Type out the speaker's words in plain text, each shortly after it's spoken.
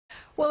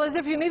Well, as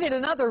if you needed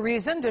another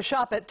reason to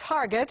shop at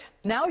Target,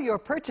 now your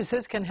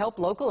purchases can help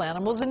local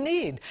animals in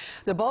need.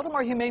 The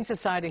Baltimore Humane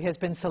Society has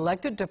been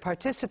selected to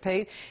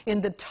participate in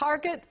the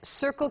Target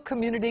Circle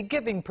Community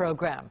Giving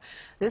Program.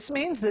 This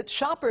means that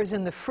shoppers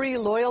in the free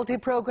loyalty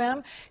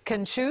program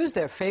can choose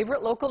their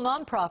favorite local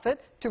nonprofit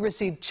to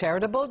receive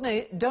charitable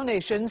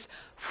donations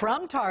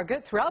from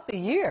Target throughout the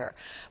year.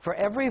 For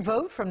every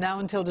vote from now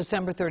until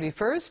December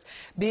 31st,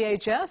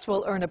 BHS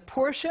will earn a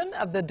portion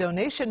of the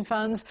donation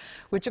funds,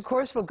 which of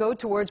course will go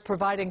towards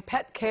providing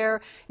pet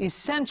care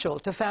essential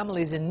to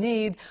families in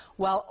need,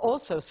 while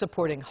also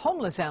supporting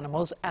homeless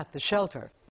animals at the shelter.